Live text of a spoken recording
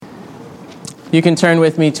You can turn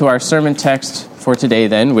with me to our sermon text for today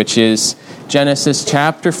then, which is Genesis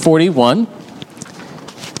chapter 41.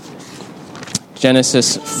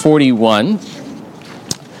 Genesis 41.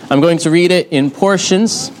 I'm going to read it in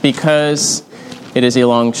portions because it is a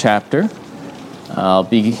long chapter. I'll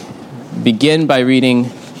begin by reading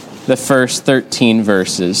the first 13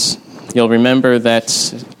 verses. You'll remember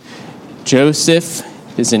that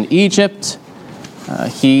Joseph is in Egypt.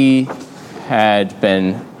 He had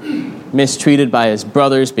been mistreated by his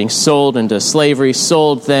brothers, being sold into slavery,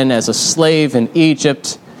 sold then as a slave in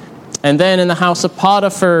Egypt, and then in the house of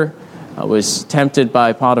Potiphar, was tempted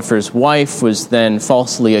by Potiphar's wife, was then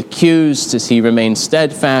falsely accused as he remained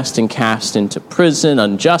steadfast and cast into prison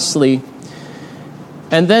unjustly.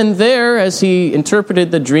 And then there, as he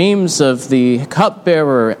interpreted the dreams of the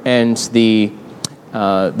cupbearer and the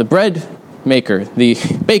bread maker, the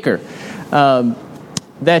baker,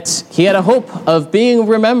 that he had a hope of being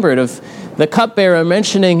remembered, of the cupbearer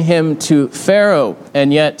mentioning him to Pharaoh,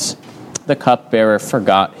 and yet the cupbearer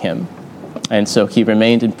forgot him. And so he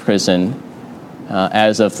remained in prison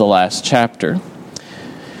as of the last chapter.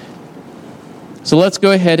 So let's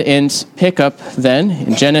go ahead and pick up then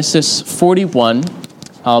in Genesis 41.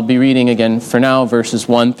 I'll be reading again for now verses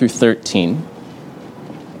 1 through 13.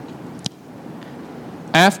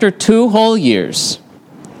 After 2 whole years,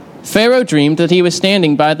 Pharaoh dreamed that he was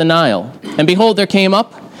standing by the Nile, and behold, there came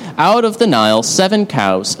up out of the Nile 7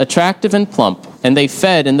 cows, attractive and plump, and they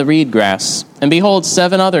fed in the reed grass. And behold,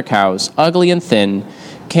 7 other cows, ugly and thin,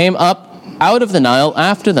 came up out of the Nile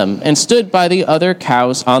after them, and stood by the other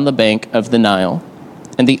cows on the bank of the Nile.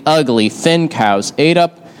 And the ugly, thin cows ate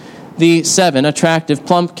up the 7 attractive,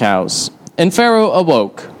 plump cows. And Pharaoh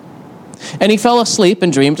awoke, and he fell asleep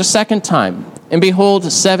and dreamed a second time. And behold,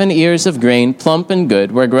 7 ears of grain, plump and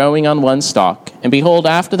good, were growing on one stalk. And behold,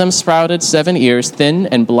 after them sprouted 7 ears, thin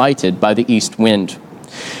and blighted by the east wind.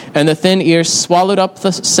 And the thin ears swallowed up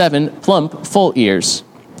the 7 plump, full ears.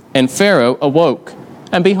 And Pharaoh awoke,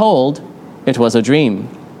 and behold, it was a dream.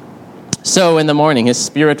 So in the morning his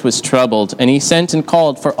spirit was troubled, and he sent and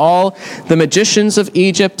called for all the magicians of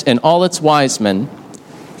Egypt and all its wise men.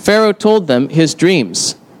 Pharaoh told them his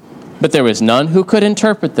dreams, but there was none who could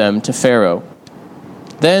interpret them to Pharaoh.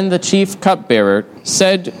 Then the chief cupbearer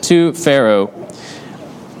said to Pharaoh,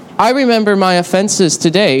 I remember my offenses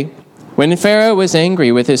today, when Pharaoh was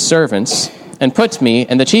angry with his servants, and put me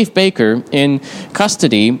and the chief baker in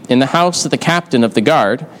custody in the house of the captain of the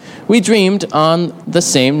guard. We dreamed on the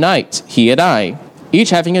same night, he and I,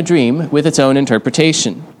 each having a dream with its own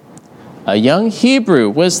interpretation. A young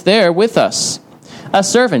Hebrew was there with us, a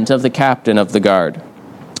servant of the captain of the guard.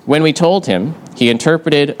 When we told him, he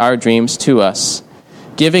interpreted our dreams to us,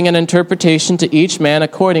 giving an interpretation to each man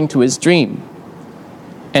according to his dream.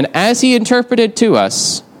 And as he interpreted to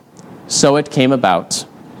us, so it came about.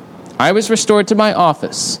 I was restored to my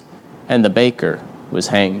office, and the baker was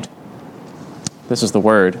hanged. This is the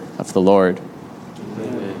word of the Lord.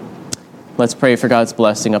 Amen. Let's pray for God's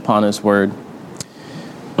blessing upon his word.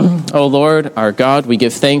 O Lord, our God, we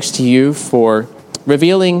give thanks to you for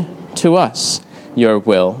revealing to us your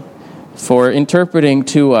will, for interpreting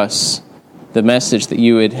to us the message that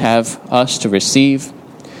you would have us to receive,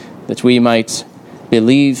 that we might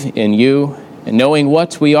believe in you, and knowing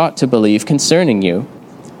what we ought to believe concerning you,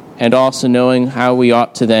 and also knowing how we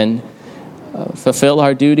ought to then fulfill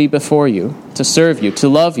our duty before you, to serve you, to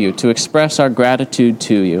love you, to express our gratitude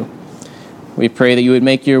to you. We pray that you would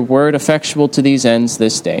make your word effectual to these ends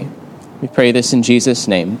this day. We pray this in Jesus'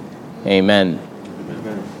 name. Amen.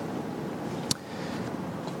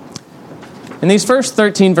 In these first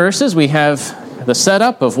 13 verses, we have the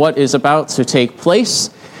setup of what is about to take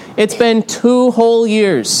place. It's been 2 whole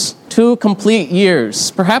years, 2 complete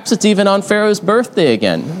years. Perhaps it's even on Pharaoh's birthday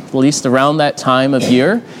again, at least around that time of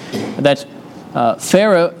year, that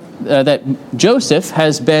that Joseph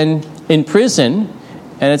has been in prison,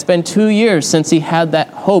 and it's been 2 years since he had that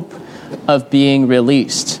hope of being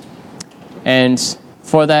released. And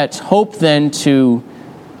for that hope then to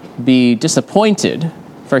be disappointed,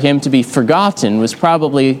 for him to be forgotten, was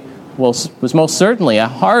most certainly a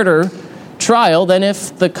harder trial than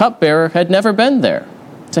if the cupbearer had never been there.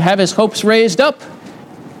 To have his hopes raised up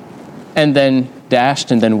and then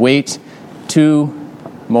dashed and then wait 2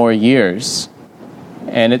 more years.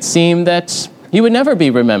 And it seemed that he would never be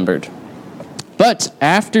remembered. But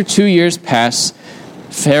after 2 years pass,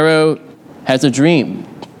 Pharaoh has a dream,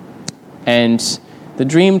 and the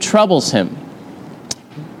dream troubles him.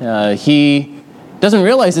 He doesn't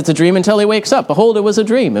realize it's a dream until he wakes up. Behold, it was a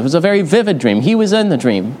dream. It was a very vivid dream. He was in the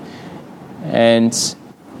dream. And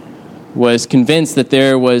was convinced that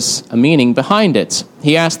there was a meaning behind it.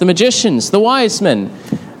 He asked the magicians, the wise men,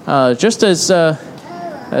 just as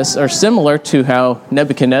are similar to how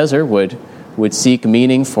Nebuchadnezzar would seek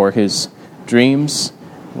meaning for his dreams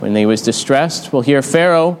when he was distressed. Well, here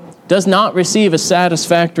Pharaoh does not receive a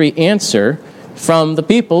satisfactory answer from the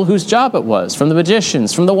people whose job it was, from the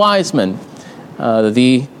magicians, from the wise men,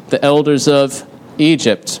 the elders of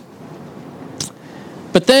Egypt.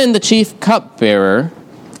 But then the chief cupbearer,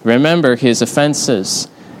 remember his offenses.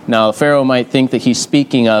 Now, Pharaoh might think that he's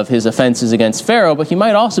speaking of his offenses against Pharaoh, but he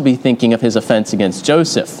might also be thinking of his offense against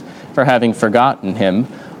Joseph for having forgotten him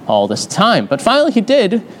all this time. But finally he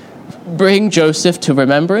did bring Joseph to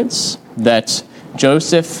remembrance that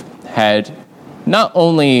Joseph had not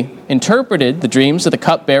only interpreted the dreams of the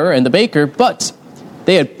cupbearer and the baker, but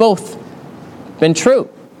they had both been true.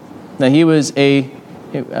 Now, he was a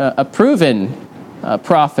proven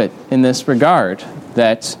prophet in this regard,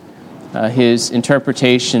 that his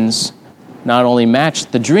interpretations not only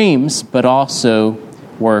matched the dreams, but also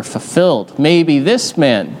were fulfilled. Maybe this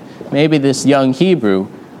man, maybe this young Hebrew,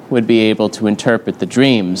 would be able to interpret the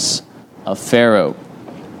dreams of Pharaoh.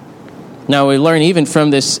 Now, we learn even from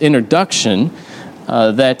this introduction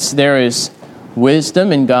that there is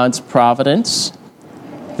wisdom in God's providence,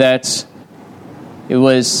 that it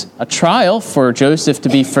was a trial for Joseph to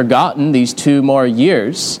be forgotten these 2 more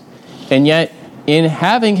years, and yet in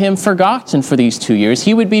having him forgotten for these 2 years,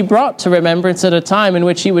 he would be brought to remembrance at a time in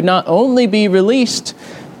which he would not only be released,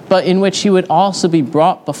 but in which he would also be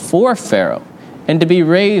brought before Pharaoh and to be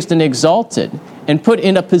raised and exalted and put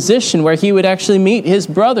in a position where he would actually meet his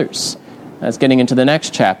brothers. That's getting into the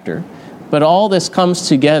next chapter. But all this comes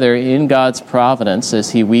together in God's providence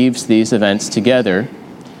as he weaves these events together,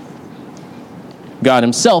 God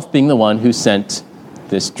himself being the one who sent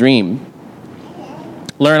this dream.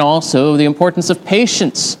 Learn also the importance of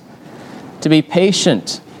patience, to be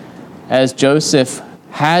patient, as Joseph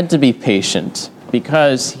had to be patient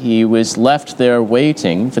because he was left there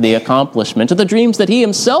waiting for the accomplishment of the dreams that he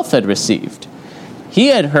himself had received. He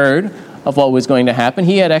had heard of what was going to happen.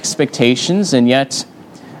 He had expectations, and yet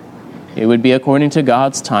it would be according to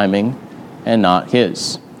God's timing and not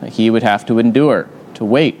his. He would have to endure, to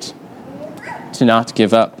wait, to not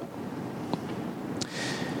give up.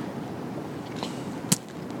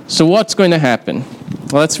 So what's going to happen?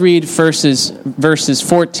 Well, let's read verses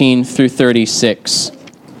 14 through 36,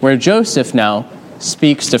 where Joseph now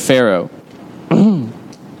speaks to Pharaoh.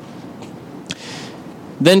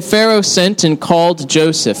 Then Pharaoh sent and called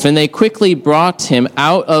Joseph, and they quickly brought him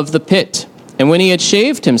out of the pit. And when he had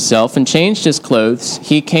shaved himself and changed his clothes,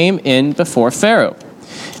 he came in before Pharaoh.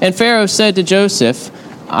 And Pharaoh said to Joseph,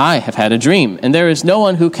 I have had a dream, and there is no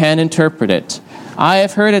one who can interpret it. I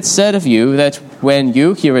have heard it said of you that when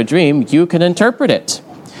you hear a dream, you can interpret it.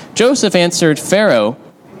 Joseph answered Pharaoh,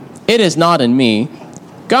 It is not in me.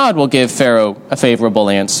 God will give Pharaoh a favorable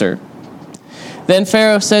answer. Then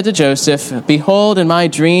Pharaoh said to Joseph, Behold, in my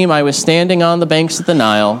dream I was standing on the banks of the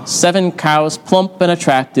Nile. 7 cows, plump and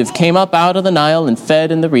attractive, came up out of the Nile and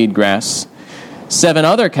fed in the reed grass. 7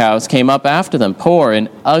 other cows came up after them, poor and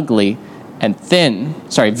ugly and thin,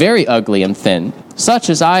 very ugly and thin, such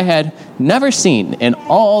as I had never seen in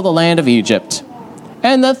all the land of Egypt.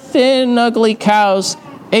 And the thin, ugly cows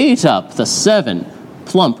ate up the 7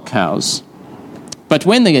 plump cows. But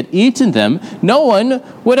when they had eaten them, no one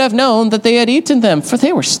would have known that they had eaten them, for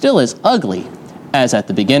they were still as ugly as at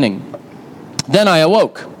the beginning. Then I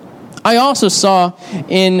awoke. I also saw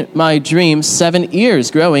in my dream 7 ears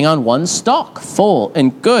growing on one stalk, full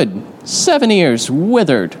and good. 7 ears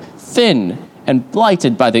withered, thin, and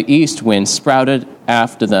blighted by the east wind sprouted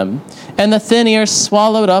after them. And the thin ears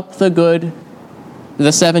swallowed up the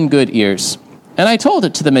 7 good ears. And I told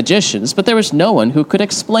it to the magicians, but there was no one who could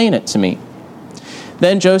explain it to me.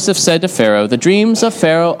 Then Joseph said to Pharaoh, The dreams of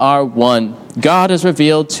Pharaoh are one. God has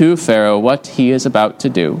revealed to Pharaoh what he is about to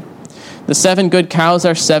do. The 7 good cows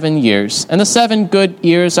are 7 years, and the 7 good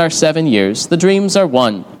ears are 7 years. The dreams are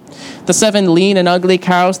one. The 7 lean and ugly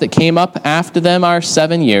cows that came up after them are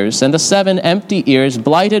 7 years, and the 7 empty ears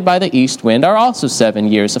blighted by the east wind are also 7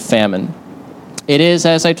 years of famine. It is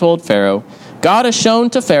as I told Pharaoh. God has shown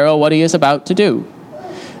to Pharaoh what he is about to do.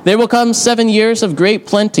 There will come 7 years of great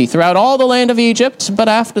plenty throughout all the land of Egypt, but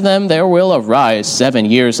after them there will arise 7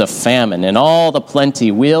 years of famine, and all the plenty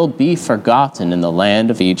will be forgotten in the land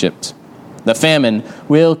of Egypt. The famine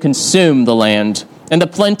will consume the land, and the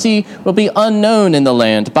plenty will be unknown in the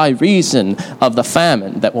land by reason of the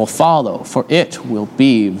famine that will follow, for it will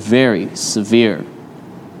be very severe.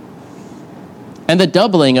 And the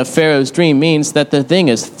doubling of Pharaoh's dream means that the thing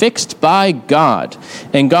is fixed by God,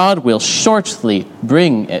 and God will shortly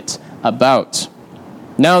bring it about.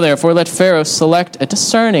 Now therefore let Pharaoh select a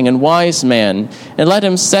discerning and wise man, and let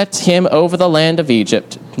him set him over the land of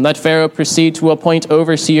Egypt. Let Pharaoh proceed to appoint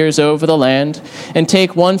overseers over the land, and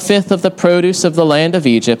take 1/5 of the produce of the land of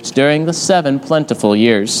Egypt during the 7 plentiful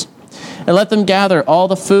years. And let them gather all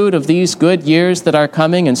the food of these good years that are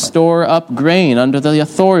coming, and store up grain under the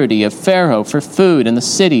authority of Pharaoh for food in the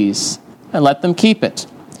cities, and let them keep it.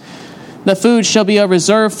 The food shall be a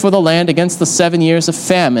reserve for the land against the 7 years of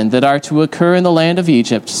famine that are to occur in the land of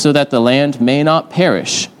Egypt, so that the land may not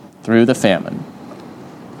perish through the famine.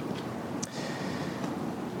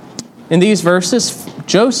 In these verses,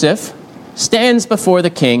 Joseph stands before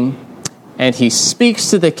the king, and he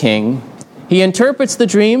speaks to the king. He interprets the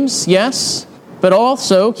dreams, yes, but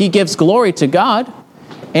also he gives glory to God,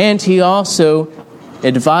 and he also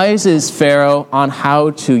advises Pharaoh on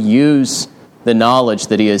how to use the knowledge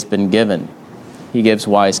that he has been given. He gives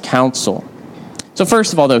wise counsel. So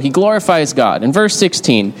first of all, though, he glorifies God. In verse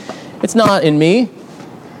 16, it's not in me.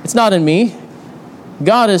 It's not in me.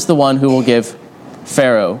 God is the one who will give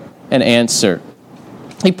Pharaoh an answer.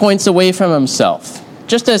 He points away from himself,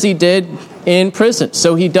 just as he did in prison.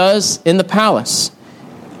 So he does in the palace.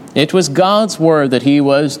 It was God's word that he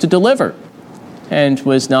was to deliver, and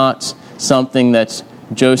was not something that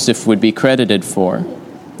Joseph would be credited for.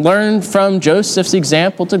 Learn from Joseph's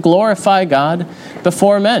example to glorify God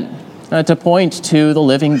before men, to point to the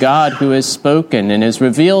living God who has spoken and has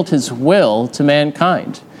revealed his will to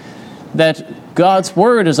mankind. That God's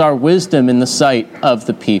word is our wisdom in the sight of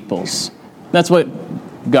the peoples. That's what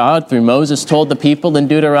God, through Moses, told the people in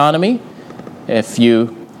Deuteronomy. If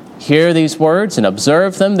you hear these words and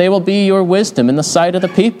observe them, they will be your wisdom in the sight of the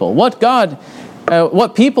people. What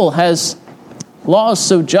people has laws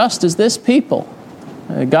so just as this people?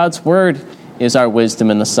 God's word is our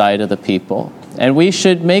wisdom in the sight of the people. And we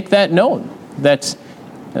should make that known, that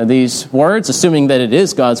these words, assuming that it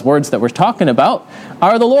is God's words that we're talking about,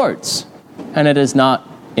 are the Lord's, and it is not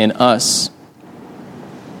in us.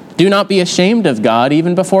 Do not be ashamed of God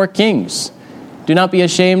even before kings. Do not be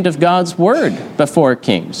ashamed of God's word before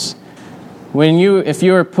kings. If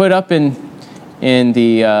you are put up in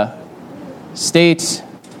the state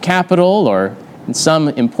capital or in some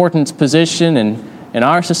important position in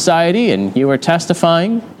our society, and you are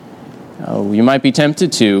testifying, you might be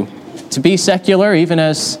tempted to be secular, even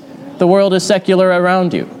as the world is secular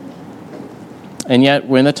around you. And yet,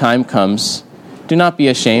 when the time comes, do not be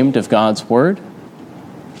ashamed of God's word,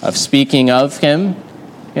 of speaking of him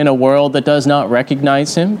in a world that does not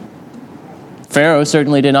recognize him. Pharaoh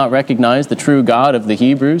certainly did not recognize the true God of the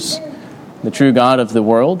Hebrews, the true God of the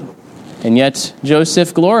world, and yet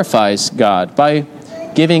Joseph glorifies God by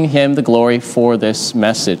giving him the glory for this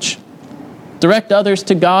message. Direct others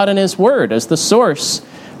to God and his word as the source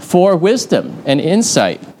for wisdom and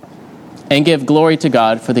insight, and give glory to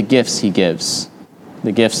God for the gifts he gives,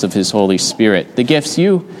 the gifts of his Holy Spirit, the gifts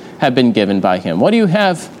you have been given by him. What do you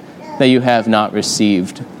have that you have not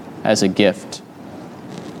received as a gift?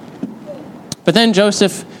 But then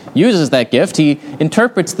Joseph uses that gift. He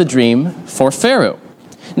interprets the dream for Pharaoh.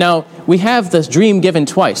 Now, we have this dream given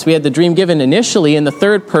twice. We had the dream given initially in the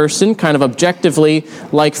third person, kind of objectively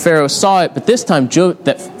like Pharaoh saw it, but this time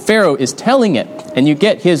that Pharaoh is telling it, and you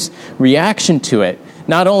get his reaction to it.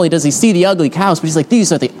 Not only does he see the ugly cows, but he's like,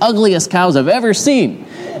 these are the ugliest cows I've ever seen.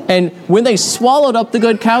 And when they swallowed up the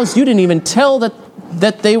good cows, you didn't even tell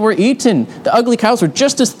that they were eaten. The ugly cows were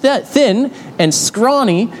just as thin and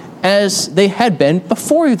scrawny as they had been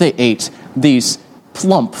before they ate these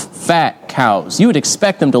plump, fat cows. You would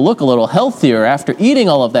expect them to look a little healthier after eating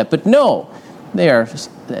all of that, but no,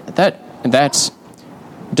 that's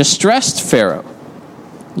distressed Pharaoh.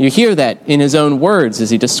 You hear that in his own words as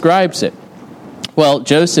he describes it. Well,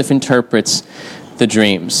 Joseph interprets the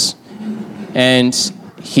dreams, and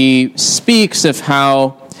he speaks of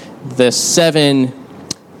how the 7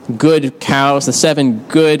 good cows, the 7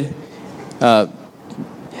 good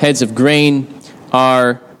heads of grain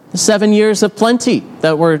are the 7 years of plenty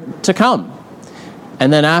that were to come.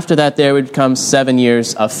 And then after that, there would come 7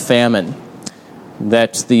 years of famine,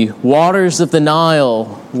 that the waters of the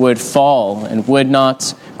Nile would fall and would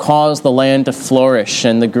not cause the land to flourish,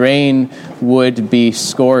 and the grain would be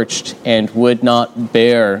scorched and would not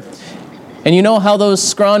bear. And you know how those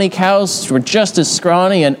scrawny cows were just as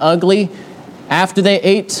scrawny and ugly after they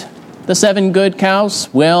ate the 7 good cows?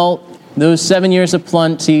 Well, those 7 years of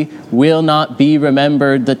plenty will not be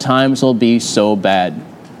remembered. The times will be so bad.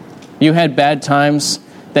 You had bad times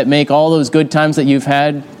that make all those good times that you've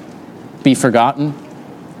had be forgotten.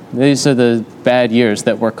 These are the bad years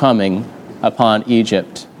that were coming upon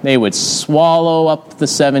Egypt. They would swallow up the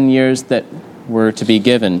 7 years that were to be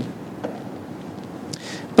given.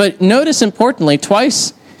 But notice importantly,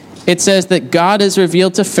 twice it says that God has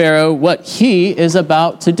revealed to Pharaoh what he is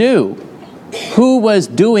about to do. Who was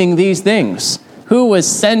doing these things? Who was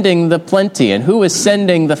sending the plenty and who was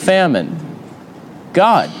sending the famine?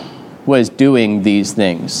 God was doing these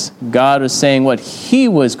things. God was saying what he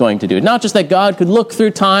was going to do. Not just that God could look through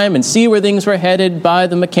time and see where things were headed by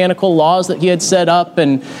the mechanical laws that he had set up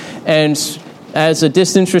and as a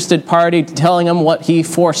disinterested party telling him what he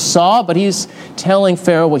foresaw, but he's telling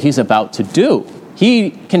Pharaoh what he's about to do.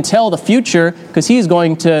 He can tell the future because he's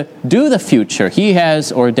going to do the future. He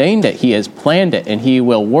has ordained it. He has planned it, and he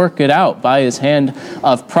will work it out by his hand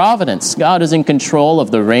of providence. God is in control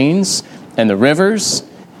of the rains and the rivers.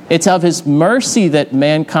 It's of his mercy that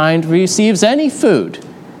mankind receives any food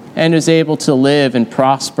and is able to live and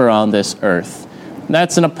prosper on this earth.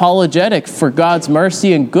 That's an apologetic for God's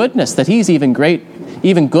mercy and goodness, that he's even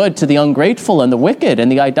good to the ungrateful and the wicked and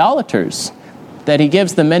the idolaters, that he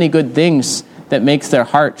gives them many good things that makes their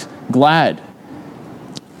heart glad.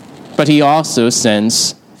 But he also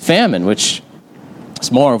sends famine, which is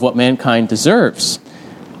more of what mankind deserves.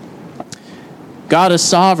 God is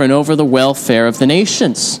sovereign over the welfare of the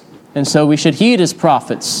nations, and so we should heed his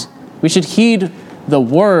prophets. We should heed the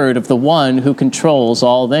word of the one who controls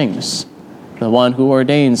all things, the one who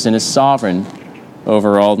ordains and is sovereign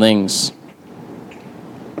over all things.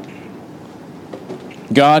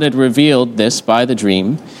 God had revealed this by the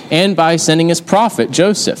dream and by sending his prophet,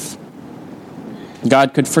 Joseph.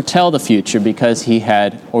 God could foretell the future because he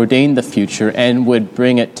had ordained the future and would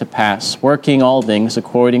bring it to pass, working all things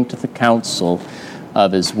according to the counsel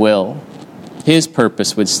of his will. His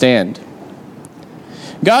purpose would stand.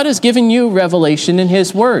 God has given you revelation in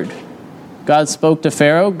his word. God spoke to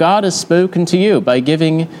Pharaoh. God has spoken to you by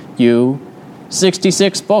giving you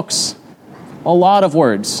 66 books, a lot of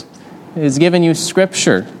words. He has given you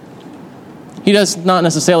scripture. He does not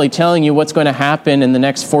necessarily telling you what's going to happen in the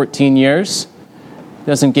next 14 years. He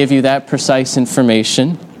doesn't give you that precise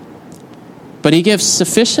information. But he gives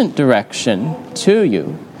sufficient direction to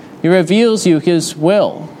you. He reveals you his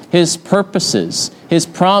will, his purposes, his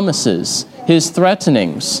promises, his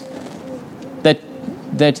threatenings,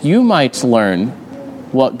 that you might learn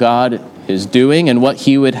what God is doing and what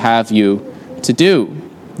he would have you to do.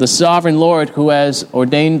 The sovereign Lord who has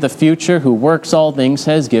ordained the future, who works all things,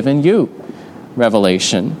 has given you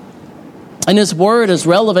revelation. And his word is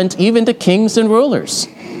relevant even to kings and rulers.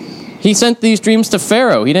 He sent these dreams to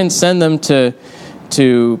Pharaoh. He didn't send them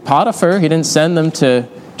to Potiphar. He didn't send them to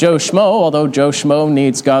Joe Schmo, although Joe Schmo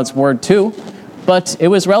needs God's word too. But it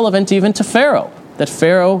was relevant even to Pharaoh, that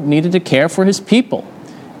Pharaoh needed to care for his people.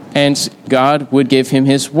 And God would give him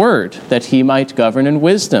his word, that he might govern in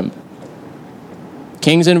wisdom.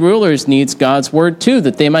 Kings and rulers needs God's word too,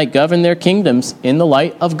 that they might govern their kingdoms in the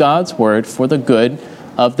light of God's word for the good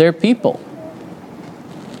of their people.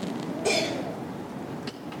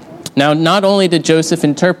 Now, not only did Joseph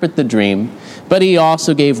interpret the dream, but he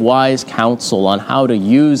also gave wise counsel on how to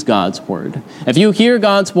use God's word. If you hear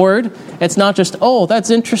God's word, it's not just, oh, that's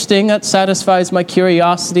interesting, that satisfies my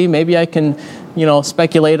curiosity, maybe I can,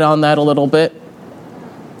 speculate on that a little bit,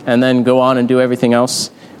 and then go on and do everything else.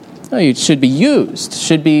 No, it should be used,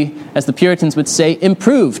 should be, as the Puritans would say,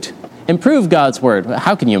 improved. Improve God's word.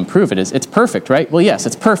 How can you improve it? It's perfect, right? Well, yes,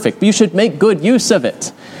 it's perfect, but you should make good use of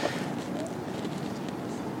it.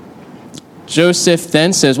 Joseph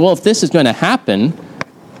then says, well, if this is going to happen,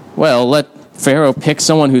 well, let Pharaoh pick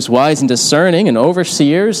someone who's wise and discerning and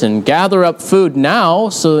overseers and gather up food now,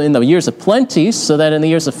 so in the years of plenty, so that in the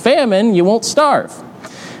years of famine, you won't starve.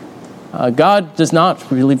 God does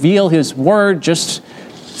not reveal his word just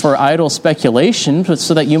for idle speculation, but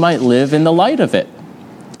so that you might live in the light of it.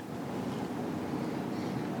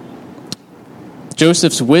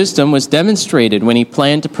 Joseph's wisdom was demonstrated when he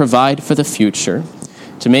planned to provide for the future,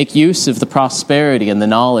 to make use of the prosperity and the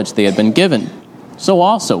knowledge they had been given. So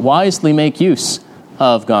also, wisely make use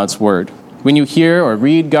of God's word. When you hear or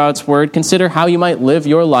read God's word, consider how you might live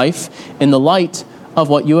your life in the light of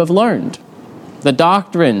what you have learned. The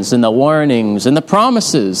doctrines and the warnings and the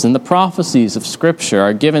promises and the prophecies of Scripture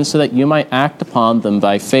are given so that you might act upon them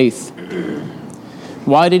by faith.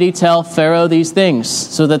 Why did he tell Pharaoh these things?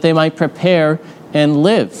 So that they might prepare and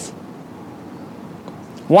live.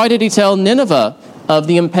 Why did he tell Nineveh of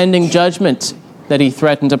the impending judgment that he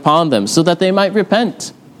threatened upon them? So that they might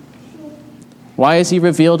repent. Why has he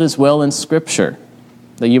revealed his will in Scripture?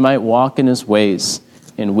 That you might walk in his ways,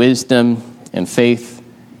 in wisdom and faith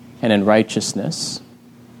and in righteousness.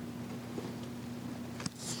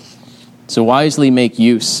 So wisely make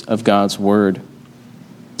use of God's word.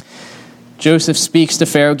 Joseph speaks to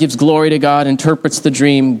Pharaoh, gives glory to God, interprets the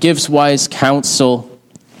dream, gives wise counsel,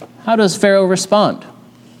 How does Pharaoh respond?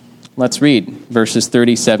 Let's read verses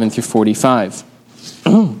 37 through 45.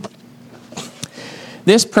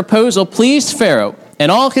 This proposal pleased Pharaoh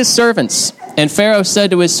and all his servants. And Pharaoh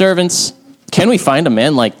said to his servants, "Can we find a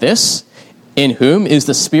man like this, in whom is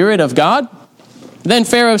the Spirit of God?" Then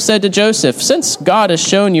Pharaoh said to Joseph, "Since God has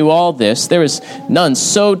shown you all this, there is none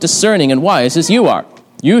so discerning and wise as you are.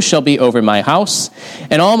 You shall be over my house,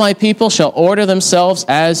 and all my people shall order themselves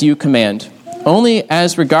as you command. Only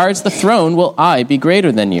as regards the throne will I be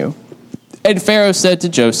greater than you." And Pharaoh said to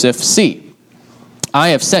Joseph, "See, I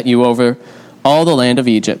have set you over all the land of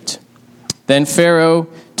Egypt." Then Pharaoh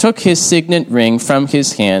took his signet ring from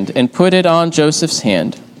his hand and put it on Joseph's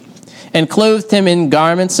hand, and clothed him in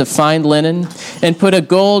garments of fine linen, and put a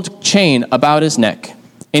gold chain about his neck.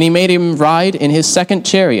 And he made him ride in his second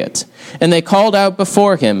chariot. And they called out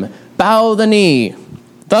before him, "Bow the knee."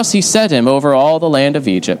 Thus he set him over all the land of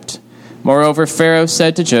Egypt. Moreover, Pharaoh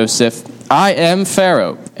said to Joseph, "I am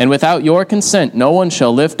Pharaoh, and without your consent no one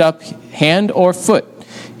shall lift up hand or foot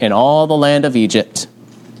in all the land of Egypt."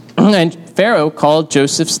 And Pharaoh called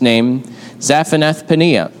Joseph's name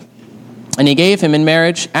Zaphenath-Paneah, and he gave him in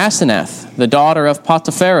marriage Asenath, the daughter of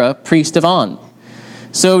Potipharah, priest of On.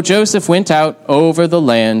 So Joseph went out over the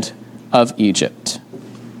land of Egypt.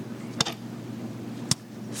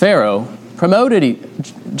 Pharaoh promoted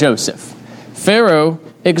Joseph. Pharaoh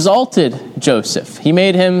exalted Joseph. He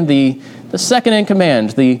made him the second in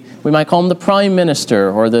command. We might call him the prime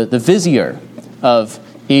minister or the vizier of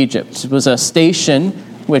Egypt. It was a station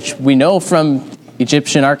which we know from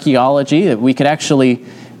Egyptian archaeology that we could actually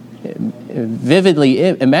vividly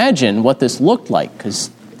imagine what this looked like,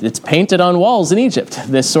 because it's painted on walls in Egypt,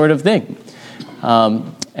 this sort of thing.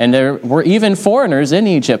 And there were even foreigners in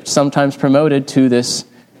Egypt sometimes promoted to this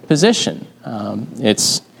position.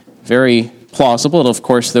 It's very plausible, of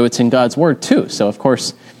course, though it's in God's word too. So, of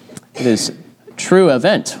course, it is a true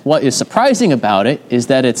event. What is surprising about it is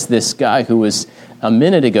that it's this guy who was a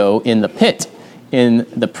minute ago in the pit, in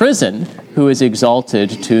the prison, who is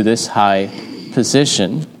exalted to this high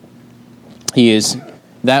position. He is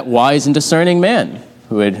that wise and discerning man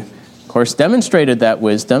who had, of course, demonstrated that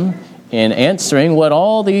wisdom in answering what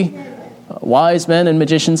all the wise men and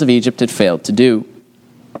magicians of Egypt had failed to do.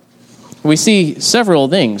 We see several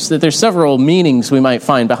things, that there's several meanings we might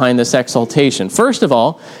find behind this exaltation. First of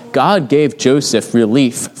all, God gave Joseph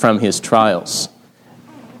relief from his trials.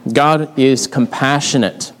 God is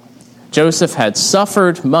compassionate. Joseph had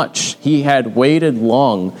suffered much. He had waited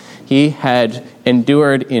long. He had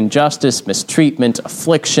endured injustice, mistreatment,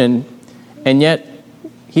 affliction, and yet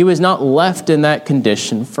he was not left in that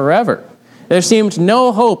condition forever. There seemed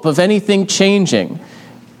no hope of anything changing,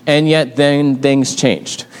 and yet then things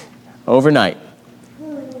changed. Overnight,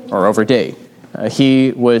 or over day,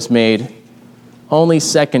 he was made only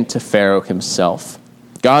second to Pharaoh himself.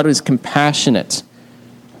 God was compassionate.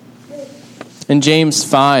 In James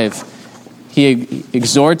 5, he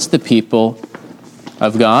exhorts the people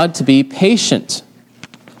of God to be patient.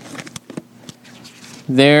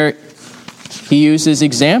 There, he uses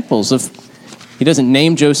examples of, he doesn't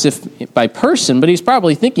name Joseph by person, but he's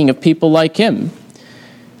probably thinking of people like him.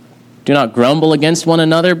 "Do not grumble against one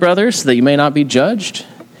another, brothers, so that you may not be judged."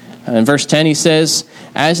 In verse 10, he says,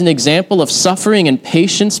 "As an example of suffering and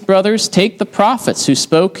patience, brothers, take the prophets who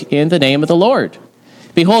spoke in the name of the Lord.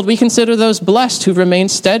 Behold, we consider those blessed who remain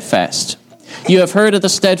steadfast. You have heard of the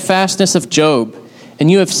steadfastness of Job, and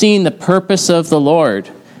you have seen the purpose of the Lord,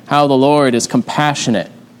 how the Lord is compassionate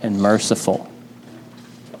and merciful."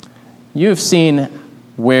 You have seen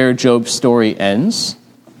where Job's story ends.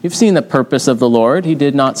 You've seen the purpose of the Lord. He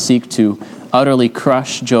did not seek to utterly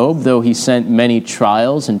crush Job, though he sent many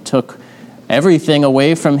trials and took everything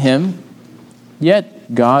away from him.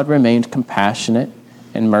 Yet God remained compassionate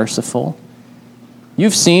and merciful.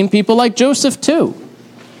 You've seen people like Joseph too,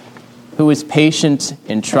 who was patient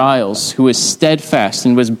in trials, who was steadfast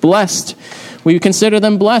and was blessed. We consider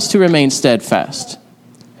them blessed who remain steadfast.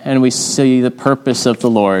 And we see the purpose of the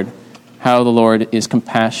Lord, how the Lord is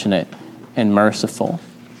compassionate and merciful.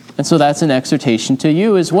 And so that's an exhortation to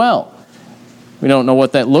you as well. We don't know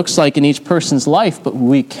what that looks like in each person's life, but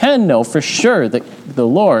we can know for sure that the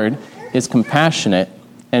Lord is compassionate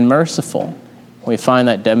and merciful. We find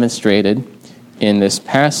that demonstrated in this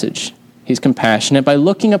passage. He's compassionate by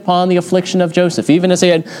looking upon the affliction of Joseph, even as he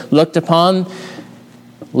had looked upon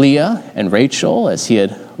Leah and Rachel, as he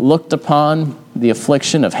had looked upon the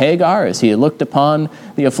affliction of Hagar, as he had looked upon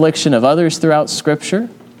the affliction of others throughout Scripture,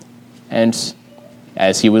 and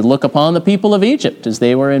as he would look upon the people of Egypt as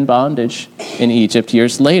they were in bondage in Egypt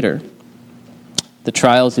years later. The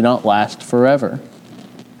trials do not last forever.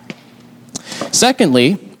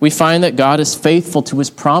 Secondly, we find that God is faithful to his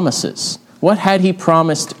promises. What had he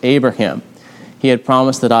promised Abraham? He had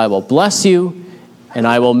promised that I will bless you and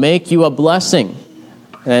I will make you a blessing,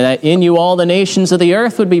 and that in you all the nations of the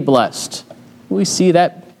earth would be blessed. We see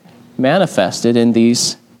that manifested in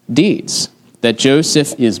these deeds. That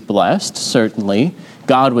Joseph is blessed, certainly.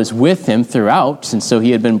 God was with him throughout, and so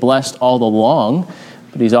he had been blessed all along,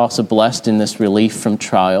 but he's also blessed in this relief from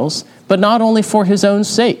trials, but not only for his own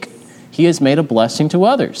sake. He has made a blessing to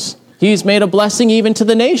others. He's made a blessing even to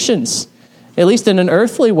the nations, at least in an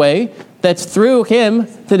earthly way, that through him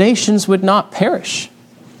the nations would not perish,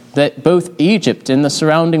 that both Egypt and the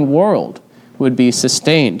surrounding world would be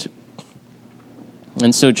sustained.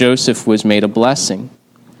 And so Joseph was made a blessing.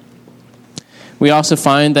 We also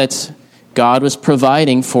find that God was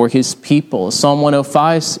providing for his people. Psalm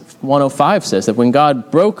 105 says that when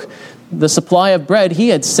God broke the supply of bread, he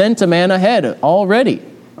had sent a man ahead already.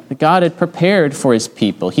 God had prepared for his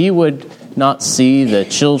people. He would not see the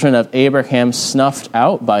children of Abraham snuffed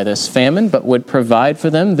out by this famine, but would provide for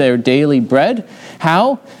them their daily bread.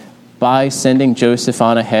 How? By sending Joseph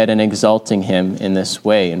on ahead and exalting him in this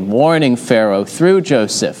way, and warning Pharaoh through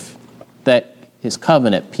Joseph that his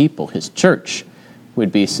covenant people, his church,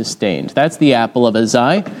 would be sustained. That's the apple of his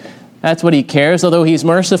eye. That's what he cares, although he's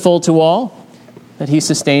merciful to all, that he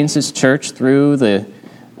sustains his church through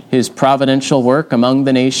his providential work among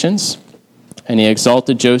the nations, and he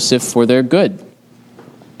exalted Joseph for their good.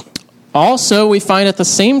 Also, we find at the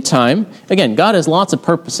same time, again, God has lots of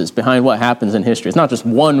purposes behind what happens in history. It's not just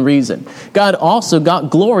one reason. God also got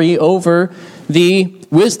glory over the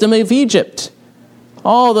wisdom of Egypt.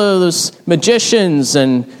 All those magicians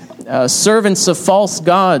and servants of false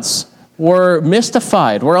gods were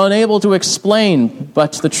mystified, were unable to explain,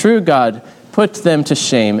 but the true God put them to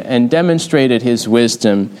shame and demonstrated his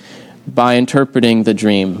wisdom by interpreting the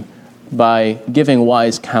dream, by giving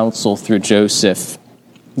wise counsel through Joseph.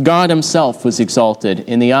 God himself was exalted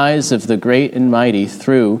in the eyes of the great and mighty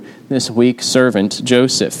through this weak servant,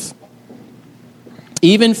 Joseph.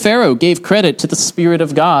 Even Pharaoh gave credit to the Spirit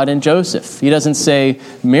of God in Joseph. He doesn't say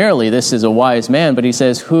merely this is a wise man, but he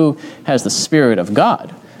says, who has the Spirit of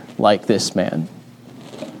God like this man?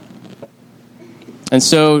 And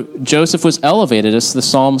so Joseph was elevated, as the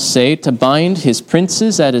Psalms say, to bind his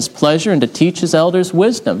princes at his pleasure and to teach his elders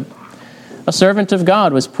wisdom. A servant of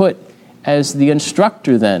God was put as the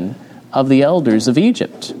instructor then of the elders of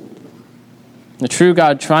Egypt. The true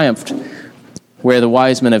God triumphed where the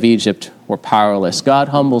wise men of Egypt were powerless. God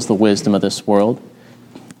humbles the wisdom of this world.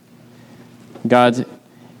 God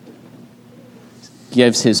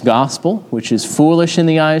gives his gospel, which is foolish in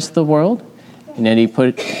the eyes of the world, and then he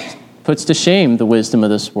puts to shame the wisdom of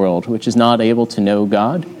this world, which is not able to know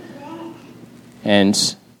God. And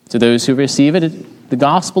to those who receive it, the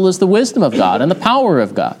gospel is the wisdom of God and the power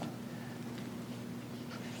of God.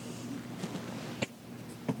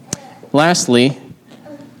 Lastly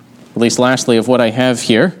of what I have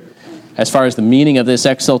here, as far as the meaning of this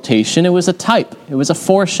exaltation, it was a type, it was a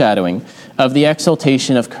foreshadowing of the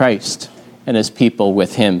exaltation of Christ and his people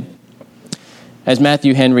with him. As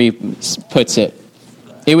Matthew Henry puts it,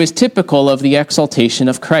 it was typical of the exaltation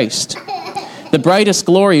of Christ. The brightest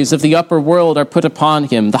glories of the upper world are put upon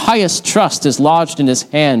him. The highest trust is lodged in his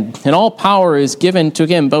hand, and all power is given to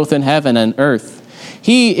him both in heaven and earth.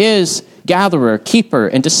 He is gatherer, keeper,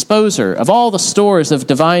 and disposer of all the stores of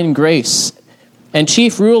divine grace, and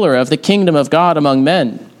chief ruler of the kingdom of God among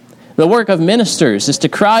men. The work of ministers is to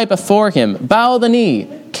cry before him, bow the knee,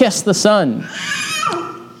 kiss the Son.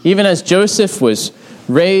 Even as Joseph was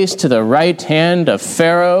raised to the right hand of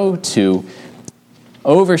Pharaoh to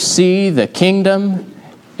oversee the kingdom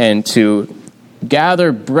and to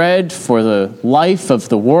gather bread for the life of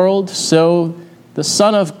the world, so the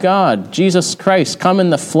Son of God, Jesus Christ, come in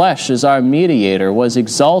the flesh as our mediator, was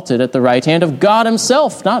exalted at the right hand of God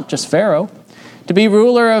himself, not just Pharaoh, to be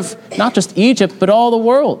ruler of not just Egypt, but all the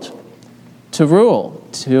world, to rule,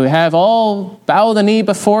 to have all bow the knee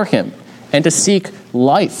before him, and to seek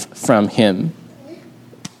life from him.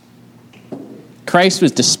 Christ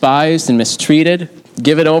was despised and mistreated,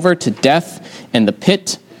 given over to death and the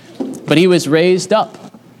pit, but he was raised up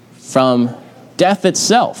from death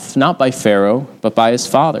itself, not by Pharaoh, but by his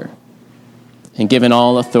Father, and given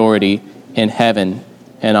all authority in heaven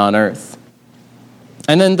and on earth.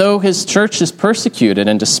 And then though his church is persecuted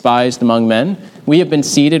and despised among men, we have been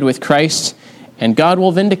seated with Christ, and God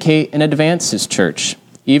will vindicate and advance his church,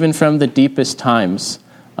 even from the deepest times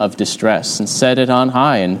of distress, and set it on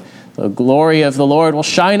high, and the glory of the Lord will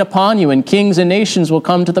shine upon you, and kings and nations will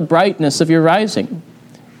come to the brightness of your rising.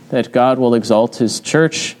 That God will exalt his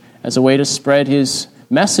church as a way to spread his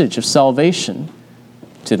message of salvation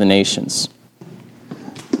to the nations.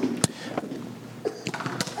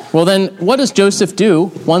 Well, then, what does Joseph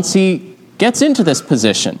do once he gets into this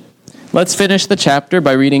position? Let's finish the chapter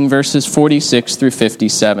by reading verses 46 through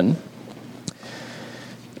 57.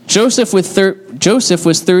 Joseph was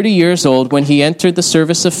 30 years old when he entered the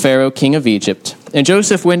service of Pharaoh, king of Egypt. And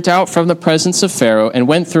Joseph went out from the presence of Pharaoh and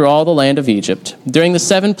went through all the land of Egypt. During the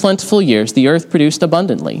 7 plentiful years, the earth produced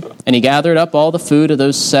abundantly. And he gathered up all the food of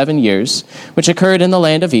those 7 years, which occurred in the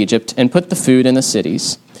land of Egypt, and put the food in the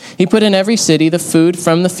cities. He put in every city the food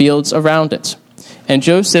from the fields around it. And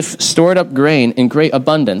Joseph stored up grain in great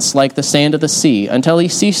abundance, like the sand of the sea, until he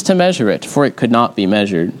ceased to measure it, for it could not be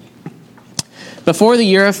measured. Before the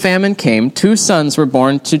year of famine came, 2 sons were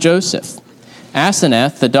born to Joseph.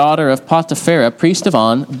 Asenath, the daughter of Potiphera, priest of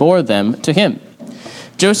On, bore them to him.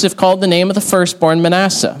 Joseph called the name of the firstborn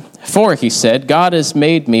Manasseh, for, he said, God has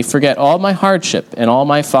made me forget all my hardship and all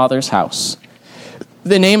my father's house.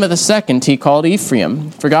 The name of the second he called Ephraim,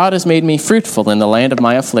 for God has made me fruitful in the land of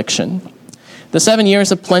my affliction. The 7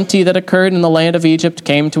 years of plenty that occurred in the land of Egypt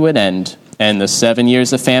came to an end, and the 7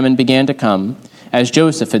 years of famine began to come, as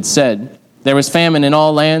Joseph had said. There was famine in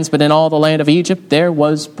all lands, but in all the land of Egypt there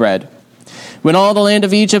was bread. When all the land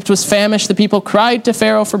of Egypt was famished, the people cried to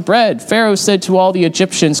Pharaoh for bread. Pharaoh said to all the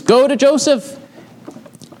Egyptians, "Go to Joseph.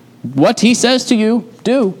 What he says to you,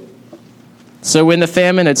 do." So when the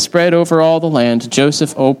famine had spread over all the land,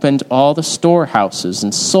 Joseph opened all the storehouses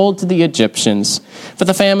and sold to the Egyptians, for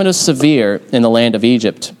the famine was severe in the land of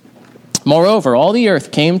Egypt. Moreover, all the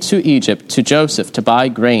earth came to Egypt to Joseph to buy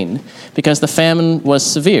grain, because the famine was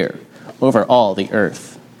severe over all the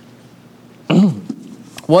earth.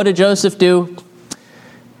 What did Joseph do?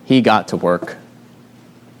 He got to work.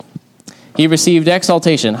 He received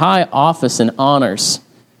exaltation, high office, and honors,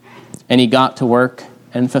 and he got to work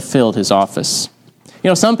and fulfilled his office.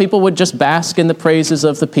 Some people would just bask in the praises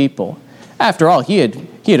of the people. After all, he had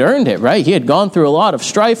earned it, right? He had gone through a lot of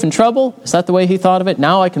strife and trouble. Is that the way he thought of it?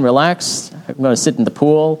 Now I can relax. I'm going to sit in the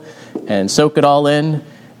pool and soak it all in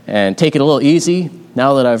and take it a little easy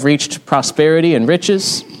now that I've reached prosperity and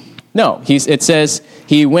riches. No, it says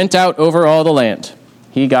he went out over all the land.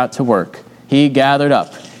 He got to work. He gathered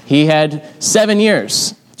up. He had 7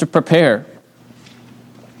 years to prepare.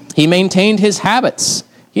 He maintained his habits.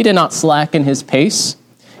 He did not slacken his pace.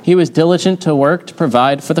 He was diligent to work to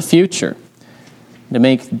provide for the future, to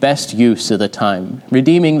make best use of the time,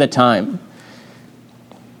 redeeming the time.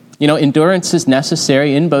 Endurance is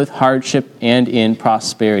necessary in both hardship and in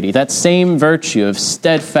prosperity. That same virtue of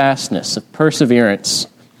steadfastness, of perseverance.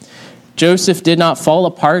 Joseph did not fall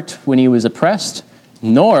apart when he was oppressed,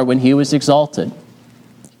 nor when he was exalted.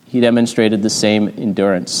 He demonstrated the same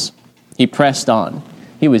endurance. He pressed on.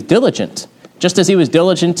 He was diligent. Just as he was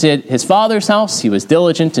diligent at his father's house, he was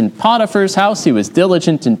diligent in Potiphar's house, he was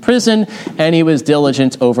diligent in prison, and he was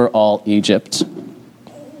diligent over all Egypt.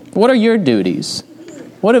 What are your duties?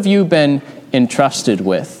 What have you been entrusted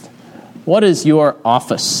with? What is your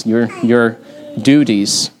office, your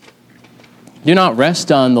duties? Do not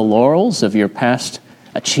rest on the laurels of your past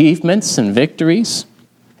achievements and victories,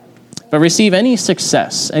 but receive any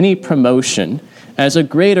success, any promotion as a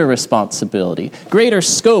greater responsibility, greater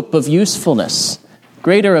scope of usefulness,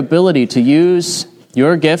 greater ability to use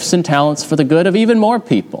your gifts and talents for the good of even more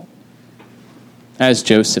people, as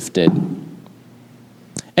Joseph did.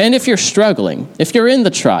 And if you're struggling, if you're in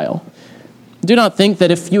the trial, do not think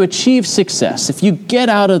that if you achieve success, if you get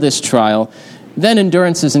out of this trial, then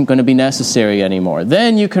endurance isn't going to be necessary anymore.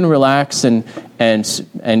 Then you can relax and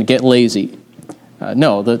get lazy.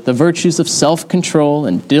 No, the virtues of self-control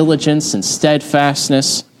and diligence and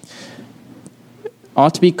steadfastness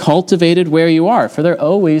ought to be cultivated where you are, for they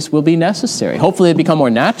always will be necessary. Hopefully they become more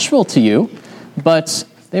natural to you, but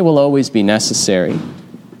they will always be necessary,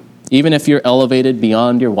 even if you're elevated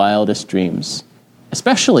beyond your wildest dreams,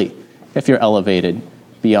 especially if you're elevated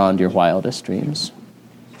beyond your wildest dreams.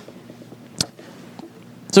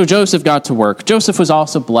 So Joseph got to work. Joseph was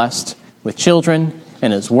also blessed with children,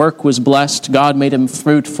 and his work was blessed. God made him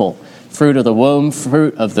fruitful, fruit of the womb,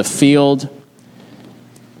 fruit of the field.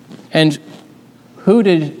 And who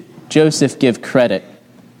did Joseph give credit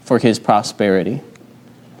for his prosperity?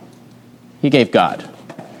 He gave God.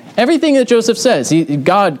 Everything that Joseph says,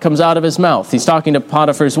 God comes out of his mouth. He's talking to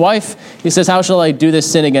Potiphar's wife. He says, "How shall I do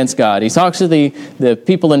this sin against God?" He talks to the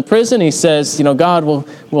people in prison. He says, God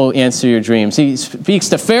will answer your dreams. He speaks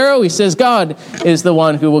to Pharaoh. He says, God is the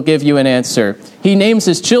one who will give you an answer. He names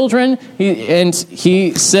his children, and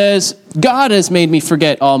he says, God has made me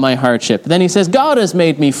forget all my hardship. Then he says, God has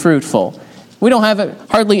made me fruitful. We don't have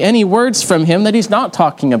hardly any words from him that he's not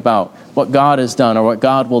talking about what God has done or what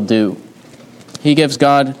God will do. He gives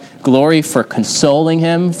God glory for consoling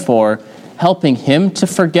him, for helping him to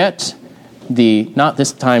forget not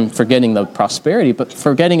this time forgetting the prosperity, but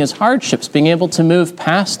forgetting his hardships, being able to move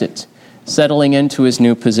past it, settling into his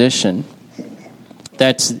new position.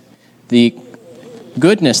 That's the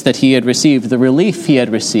goodness that he had received, the relief he had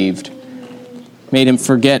received, made him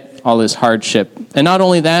forget all his hardship. And not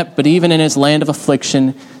only that, but even in his land of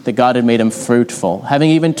affliction, that God had made him fruitful, having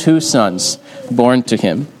even 2 sons born to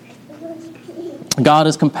him. God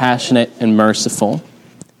is compassionate and merciful.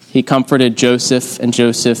 He comforted Joseph, and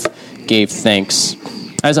Joseph gave thanks.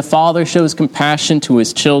 As a father shows compassion to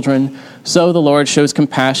his children, so the Lord shows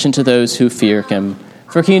compassion to those who fear him.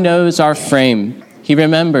 For he knows our frame. He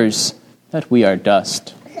remembers that we are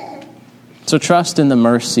dust. So trust in the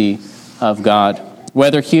mercy of God.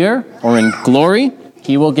 Whether here or in glory,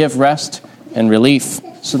 he will give rest and relief,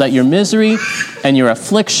 so that your misery and your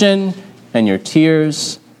affliction and your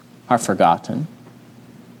tears are forgotten.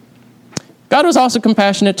 God was also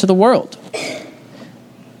compassionate to the world.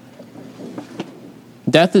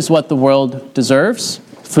 Death is what the world deserves.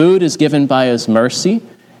 Food is given by his mercy,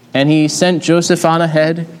 and he sent Joseph on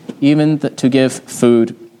ahead even to give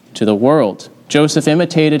food to the world. Joseph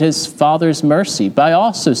imitated his father's mercy by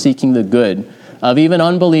also seeking the good of even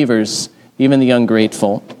unbelievers, even the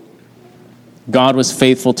ungrateful. God was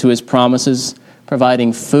faithful to his promises,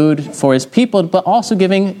 providing food for his people, but also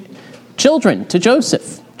giving children to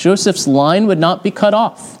Joseph. Joseph's line would not be cut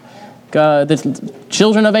off. The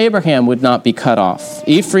children of Abraham would not be cut off.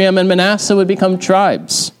 Ephraim and Manasseh would become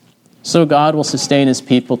tribes. So God will sustain his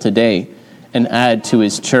people today and add to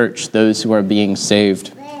his church those who are being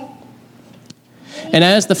saved. And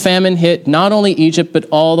as the famine hit not only Egypt, but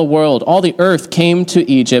all the world, all the earth came to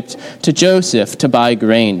Egypt, to Joseph, to buy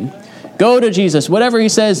grain. Go to Jesus. Whatever he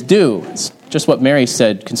says, do. It's just what Mary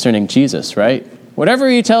said concerning Jesus, right? Whatever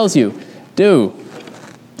he tells you, do.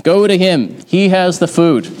 Go to him. He has the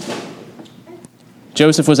food.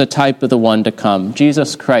 Joseph was a type of the one to come,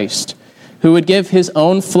 Jesus Christ, who would give his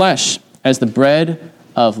own flesh as the bread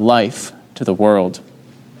of life to the world.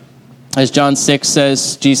 As John 6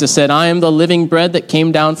 says, Jesus said, I am the living bread that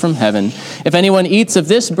came down from heaven. If anyone eats of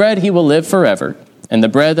this bread, he will live forever. And the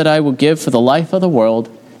bread that I will give for the life of the world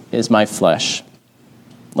is my flesh.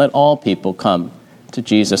 Let all people come to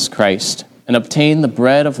Jesus Christ and obtain the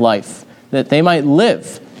bread of life, that they might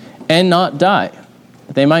live and not die,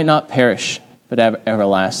 that they might not perish, but have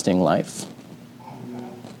everlasting life.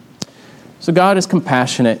 So God is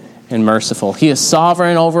compassionate and merciful. He is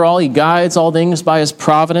sovereign over all. He guides all things by his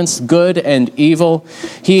providence, good and evil.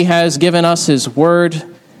 He has given us his word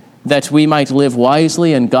that we might live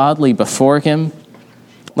wisely and godly before him.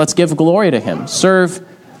 Let's give glory to him. Serve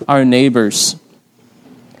our neighbors.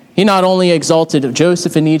 He not only exalted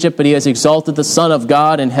Joseph in Egypt, but he has exalted the Son of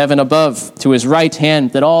God in heaven above to his right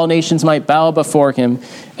hand, that all nations might bow before him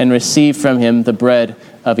and receive from him the bread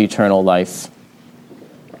of eternal life.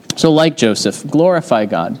 So like Joseph, glorify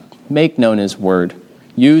God. Make known his word.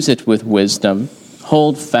 Use it with wisdom.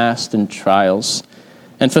 Hold fast in trials.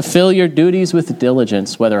 And fulfill your duties with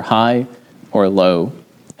diligence, whether high or low.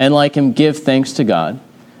 And like him, give thanks to God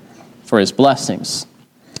for his blessings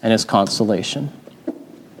and his consolation.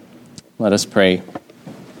 Let us pray.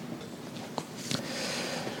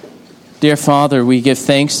 Dear Father, we give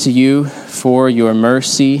thanks to you for your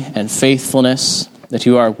mercy and faithfulness, that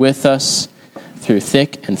you are with us through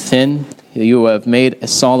thick and thin. You have made a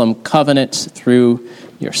solemn covenant through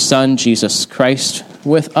your Son, Jesus Christ,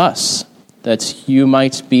 with us, that you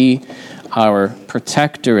might be our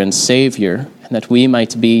protector and Savior, and that we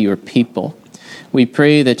might be your people. We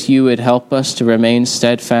pray that you would help us to remain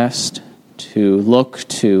steadfast, to look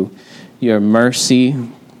to your mercy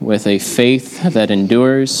with a faith that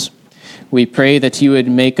endures. We pray that you would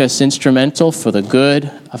make us instrumental for the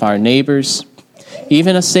good of our neighbors,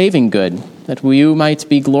 even a saving good, that you might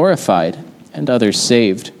be glorified and others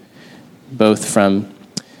saved, both from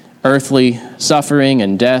earthly suffering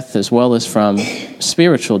and death as well as from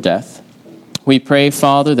spiritual death. We pray,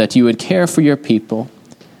 Father, that you would care for your people,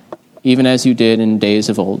 even as you did in days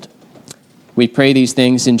of old. We pray these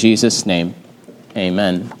things in Jesus' name.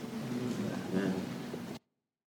 Amen.